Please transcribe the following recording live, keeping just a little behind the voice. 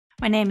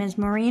My name is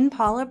Maureen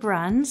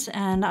Bruns,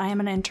 and I am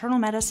an internal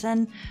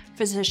medicine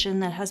physician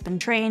that has been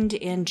trained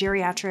in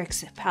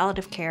geriatrics,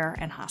 palliative care,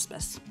 and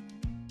hospice.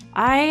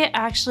 I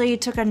actually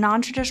took a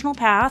non-traditional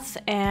path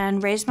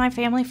and raised my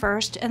family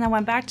first, and then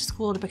went back to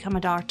school to become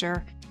a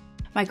doctor.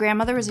 My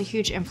grandmother was a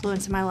huge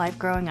influence in my life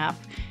growing up.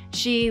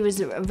 She was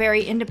a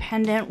very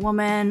independent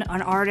woman,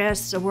 an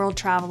artist, a world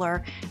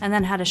traveler, and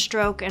then had a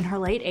stroke in her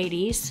late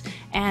 80s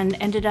and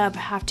ended up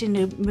having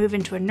to move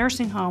into a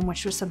nursing home,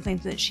 which was something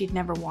that she'd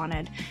never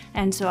wanted.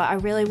 And so I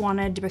really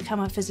wanted to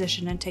become a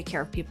physician and take care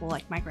of people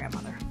like my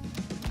grandmother.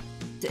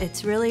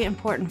 It's really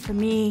important for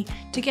me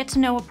to get to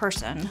know a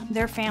person,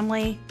 their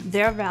family,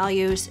 their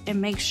values,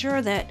 and make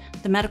sure that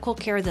the medical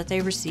care that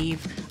they receive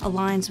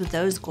aligns with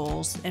those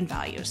goals and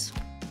values.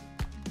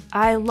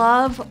 I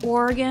love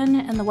Oregon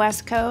and the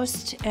West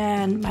Coast,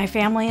 and my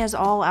family is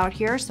all out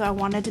here, so I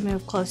wanted to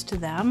move close to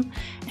them.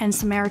 And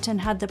Samaritan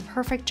had the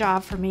perfect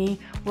job for me,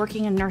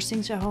 working in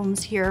nursing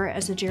homes here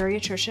as a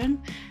geriatrician,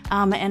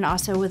 and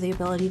also with the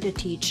ability to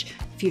teach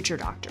future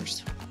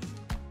doctors.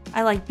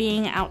 I like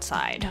being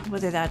outside,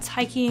 whether that's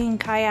hiking,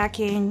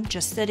 kayaking,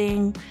 just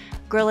sitting,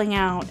 grilling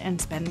out, and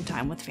spending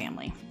time with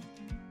family.